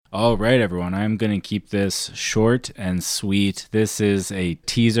All right, everyone. I'm going to keep this short and sweet. This is a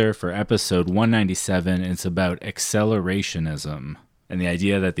teaser for episode 197. It's about accelerationism and the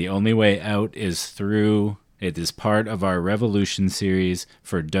idea that the only way out is through. It is part of our Revolution series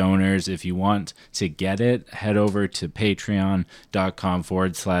for donors. If you want to get it, head over to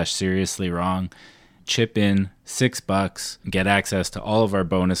patreon.com/seriouslywrong. Chip in $6, get access to all of our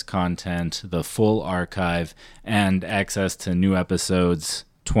bonus content, the full archive, and access to new episodes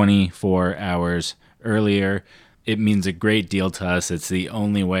 24 hours earlier. It means a great deal to us. It's the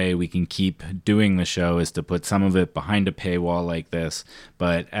only way we can keep doing the show is to put some of it behind a paywall like this.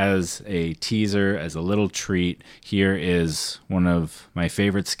 But as a teaser, as a little treat, here is one of my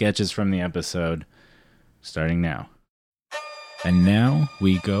favorite sketches from the episode, starting now. And now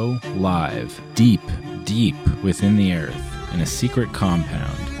we go live, deep, deep within the earth, in a secret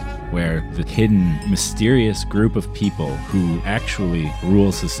compound, where the hidden, mysterious group of people who actually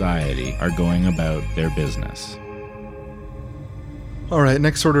rule society are going about their business. All right,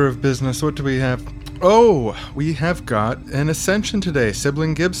 next order of business. What do we have? Oh, we have got an ascension today.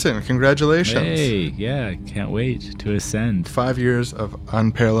 Sibling Gibson, congratulations. Hey, yeah, can't wait to ascend. 5 years of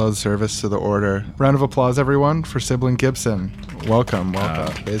unparalleled service to the order. Round of applause, everyone, for Sibling Gibson. Welcome.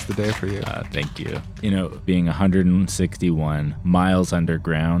 Today's the day for you. Thank you. You know, being 161 miles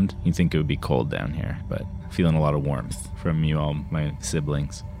underground, you'd think it would be cold down here, but feeling a lot of warmth from you all, my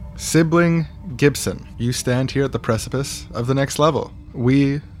siblings. Sibling Gibson, you stand here at the precipice of the next level.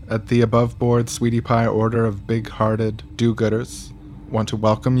 We, at the above-board Sweetie Pie Order of Big-Hearted Do-Gooders, want to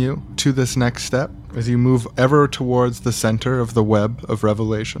welcome you to this next step as you move ever towards the center of the web of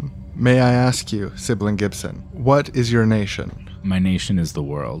revelation. May I ask you, Sibling Gibson, what is your nation? My nation is the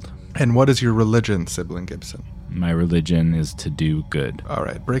world. And what is your religion, Sibling Gibson? My religion is to do good. All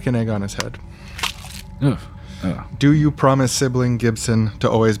right, break an egg on his head. Ugh. Do you promise, Sibling Gibson, to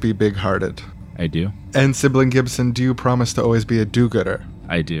always be big-hearted? I do. And Sibling Gibson, do you promise to always be a do-gooder?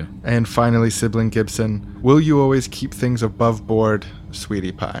 I do. And finally, Sibling Gibson, will you always keep things above board,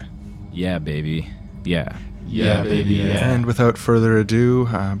 Sweetie Pie? Yeah, baby. Yeah. Yeah, baby, yeah. And without further ado,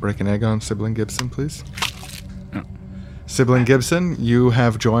 break an egg on Sibling Gibson, please. Oh. Sibling Gibson, you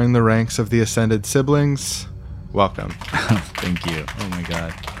have joined the ranks of the Ascended Siblings. Welcome. Thank you. Oh my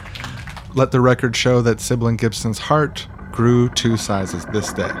God. Let the record show that Sibling Gibson's heart grew 2 sizes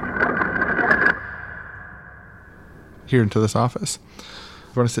this day. Here into this office.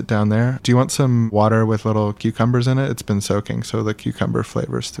 You want to sit down there? Do you want some water with little cucumbers in it? It's been soaking, so the cucumber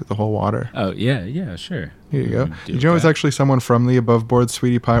flavors through the whole water. Oh, yeah, sure. Here you go. Did you know it's actually someone from the above-board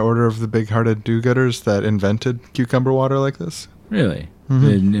Sweetie Pie Order of the Big-Hearted Do-Gooders that invented cucumber water like this? Really? Mm-hmm.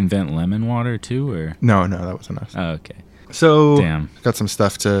 Did it invent lemon water, too, or? No, that wasn't us. Oh, okay. So, Damn. Got some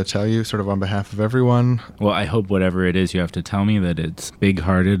stuff to tell you, sort of on behalf of everyone. Well, I hope whatever it is, you have to tell me that it's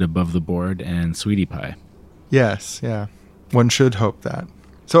big-hearted, above the board, and Sweetie Pie. Yes, yeah. One should hope that.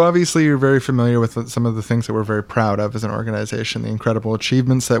 So obviously you're very familiar with some of the things that we're very proud of as an organization, the incredible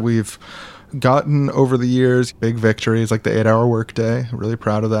achievements that we've gotten over the years, big victories like the 8-hour workday. Really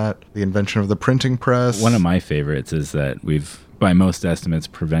proud of that. The invention of the printing press. One of my favorites is that we've, by most estimates,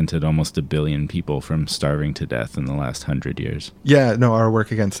 prevented almost 1 billion people from starving to death in the last 100 years. Yeah, no, our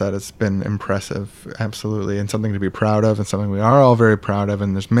work against that has been impressive, absolutely, and something to be proud of, and something we are all very proud of,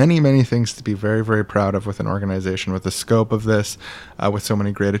 and there's many, many things to be very, very proud of with an organization with the scope of this, with so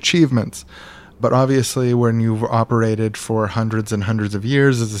many great achievements. But obviously, when you've operated for hundreds and hundreds of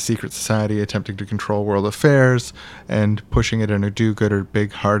years as a secret society attempting to control world affairs and pushing it in a do-gooder,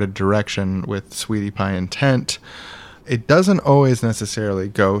 big-hearted direction with Sweetie Pie intent, it doesn't always necessarily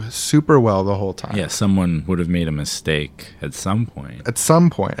go super well the whole time. Yeah, someone would have made a mistake at some point. At some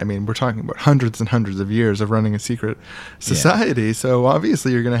point. I mean, we're talking about hundreds and hundreds of years of running a secret society, yeah. So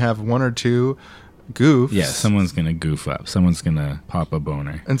obviously you're going to have 1 or 2 goofs. Yeah, someone's going to goof up. Someone's going to pop a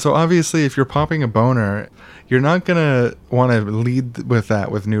boner. And so obviously if you're popping a boner, you're not going to want to lead with that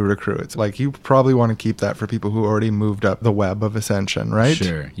with new recruits. Like, you probably want to keep that for people who already moved up the web of ascension, right?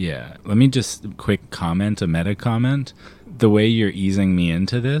 Sure, yeah. Let me just quick comment, a meta comment. The way you're easing me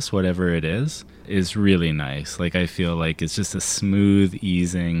into this, whatever it is really nice. Like, I feel like it's just a smooth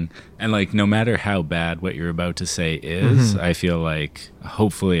easing. And, like, no matter how bad what you're about to say is, I feel like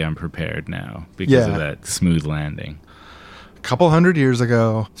hopefully I'm prepared now because of that smooth landing. A couple hundred years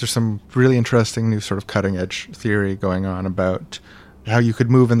ago, there's some really interesting new sort of cutting-edge theory going on about how you could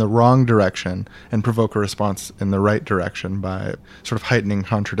move in the wrong direction and provoke a response in the right direction by sort of heightening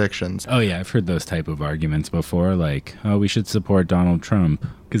contradictions. Oh, yeah, I've heard those type of arguments before, like, oh, we should support Donald Trump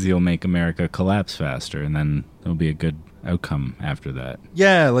because he'll make America collapse faster, and then there'll be a good outcome after that.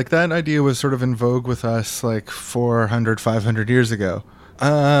 Yeah, like that idea was sort of in vogue with us like 400, 500 years ago.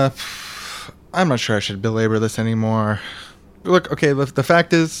 I'm not sure I should belabor this anymore. Look, okay, the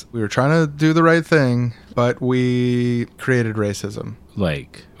fact is we were trying to do the right thing, but we created racism.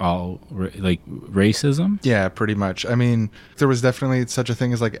 Like racism? Yeah, pretty much. I mean, there was definitely such a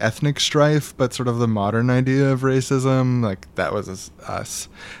thing as like ethnic strife, but sort of the modern idea of racism, like that was us.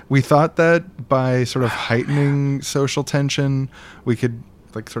 We thought that by sort of heightening social tension, we could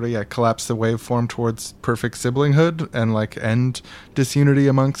like sort of collapse the waveform towards perfect siblinghood and like end disunity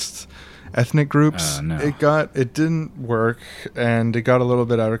amongst ethnic groups. No. It didn't work, and it got a little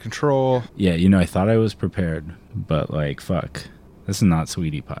bit out of control. Yeah, I thought I was prepared, but like, fuck, this is not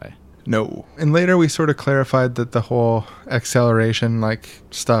sweetie pie. No. And later we sort of clarified that the whole acceleration like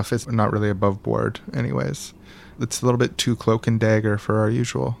stuff is not really above board anyways. It's a little bit too cloak and dagger for our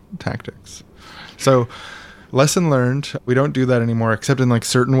usual tactics. So lesson learned, we don't do that anymore except in like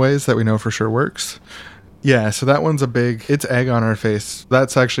certain ways that we know for sure works. Yeah, so that one's it's egg on our face.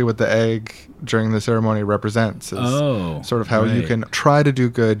 That's actually what the egg during the ceremony represents. Is sort of how you can try to do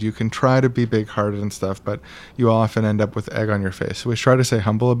good, you can try to be big-hearted and stuff, but you often end up with egg on your face. So we try to stay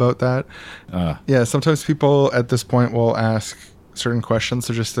humble about that. Yeah, sometimes people at this point will ask certain questions,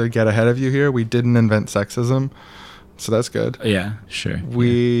 so just to get ahead of you here, we didn't invent sexism. So that's good. Yeah, sure.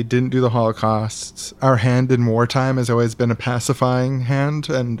 We didn't do the Holocaust. Our hand in wartime has always been a pacifying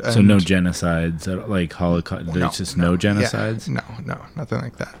hand. And so no genocides, like Holocaust, there's just no genocides? Yeah, no, nothing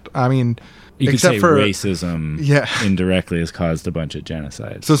like that. I mean, you could except say for racism indirectly has caused a bunch of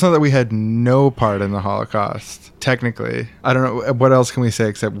genocides. So it's not that we had no part in the Holocaust, technically. I don't know, what else can we say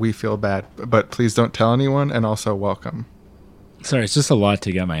except we feel bad, but please don't tell anyone, and also welcome. Sorry, it's just a lot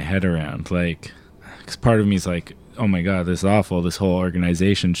to get my head around. Like, because part of me is like, oh my God, this is awful. This whole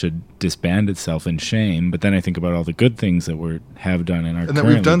organization should disband itself in shame. But then I think about all the good things that we have done and are and that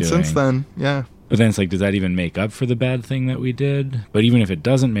we've done since then. Yeah. But then it's like, does that even make up for the bad thing that we did? But even if it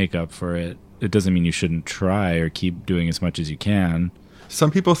doesn't make up for it, it doesn't mean you shouldn't try or keep doing as much as you can. Some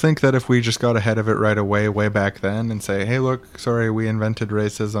people think that if we just got ahead of it right away, way back then, and say, hey, look, sorry, we invented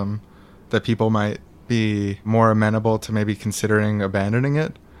racism, that people might be more amenable to maybe considering abandoning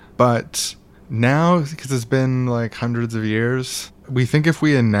it. But now, because it's been like hundreds of years, we think if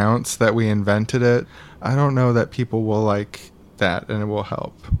we announce that we invented it, I don't know that people will like that and it will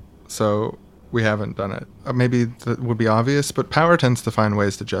help. So we haven't done it. Maybe that would be obvious, but power tends to find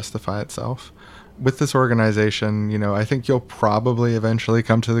ways to justify itself. With this organization, I think you'll probably eventually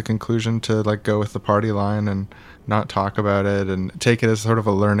come to the conclusion to like go with the party line and not talk about it and take it as sort of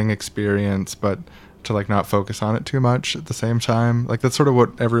a learning experience, but to like not focus on it too much at the same time. Like that's sort of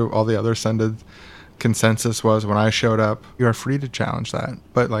what all the other Sended consensus was when I showed up. You are free to challenge that,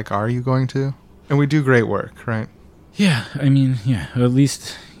 but like, are you going to? And we do great work, right? Yeah, I mean, yeah, at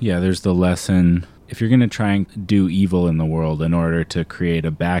least, there's the lesson. If you're going to try and do evil in the world in order to create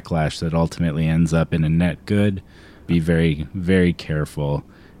a backlash that ultimately ends up in a net good, be very, very careful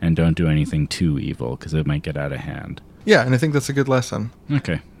and don't do anything too evil because it might get out of hand. Yeah, and I think that's a good lesson.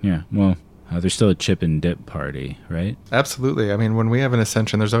 Okay, yeah, well, there's still a chip and dip party, right? Absolutely. I mean, when we have an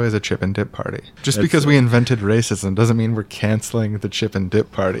ascension, there's always a chip and dip party. Just because we invented racism doesn't mean we're canceling the chip and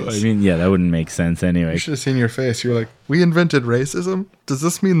dip parties. I mean, that wouldn't make sense anyway. You should have seen your face. You were like, we invented racism? Does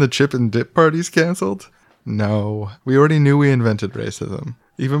this mean the chip and dip party's canceled? No. We already knew we invented racism,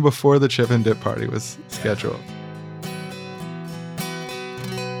 even before the chip and dip party was scheduled.